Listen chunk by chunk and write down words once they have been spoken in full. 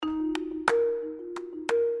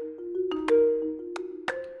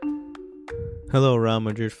Hello, Real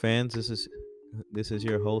Madrid fans. This is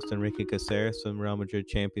your host Enrique Caceres from Real Madrid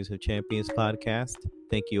Champions of Champions podcast.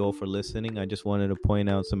 Thank you all for listening. I just wanted to point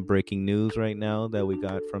out some breaking news right now that we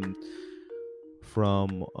got from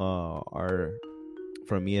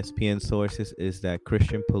ESPN sources is that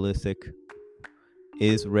Christian Pulisic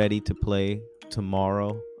is ready to play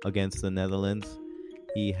tomorrow against the Netherlands.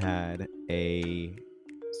 He had a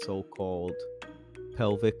so-called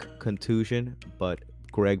pelvic contusion, but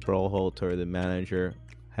Greg Berhalter, the manager,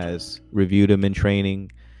 has reviewed him in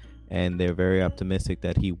training, and they're very optimistic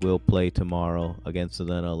that he will play tomorrow against the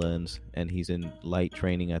Netherlands. And he's in light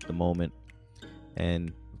training at the moment,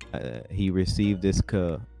 and he received this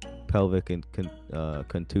pelvic and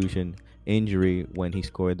contusion injury when he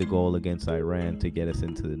scored the goal against Iran to get us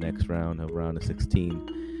into the next round of round of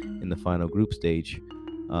 16 in the final group stage.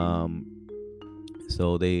 Greg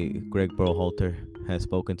Berhalter has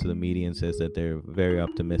spoken to the media and says that they're very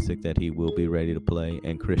optimistic that he will be ready to play,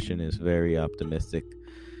 and Christian is very optimistic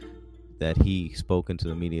that he's spoken to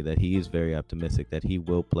the media that he is very optimistic that he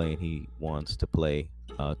will play, and he wants to play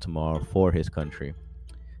tomorrow for his country,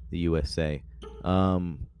 the USA.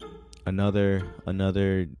 Another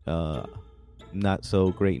not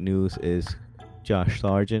so great news is Josh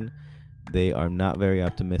Sargent. They are not very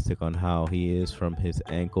optimistic on how he is from his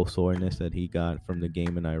ankle soreness that he got from the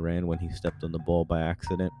game in Iran when he stepped on the ball by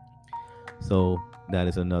accident. So that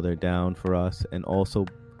is another down for us. And also,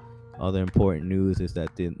 other important news is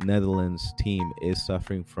that the Netherlands team is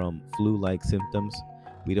suffering from flu-like symptoms.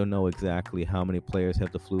 We don't know exactly how many players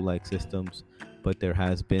have the flu-like symptoms, but there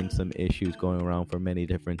has been some issues going around for many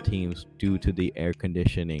different teams due to the air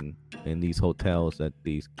conditioning in these hotels that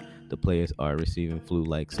the players are receiving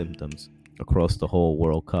flu-like symptoms across the whole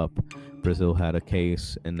World Cup. Brazil had a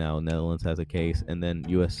case, and now Netherlands has a case, and then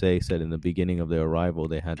USA said in the beginning of their arrival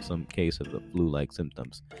they had some case of the flu-like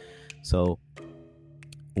symptoms. So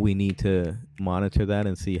we need to monitor that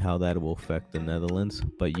and see how that will affect the Netherlands.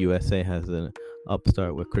 But USA has an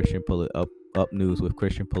upstart with up news with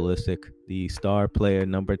Christian Pulisic. The star player,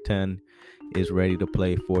 number 10, is ready to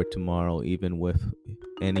play for tomorrow, even with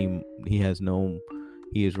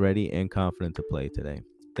he is ready and confident to play today.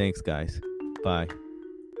 Thanks, guys. Bye.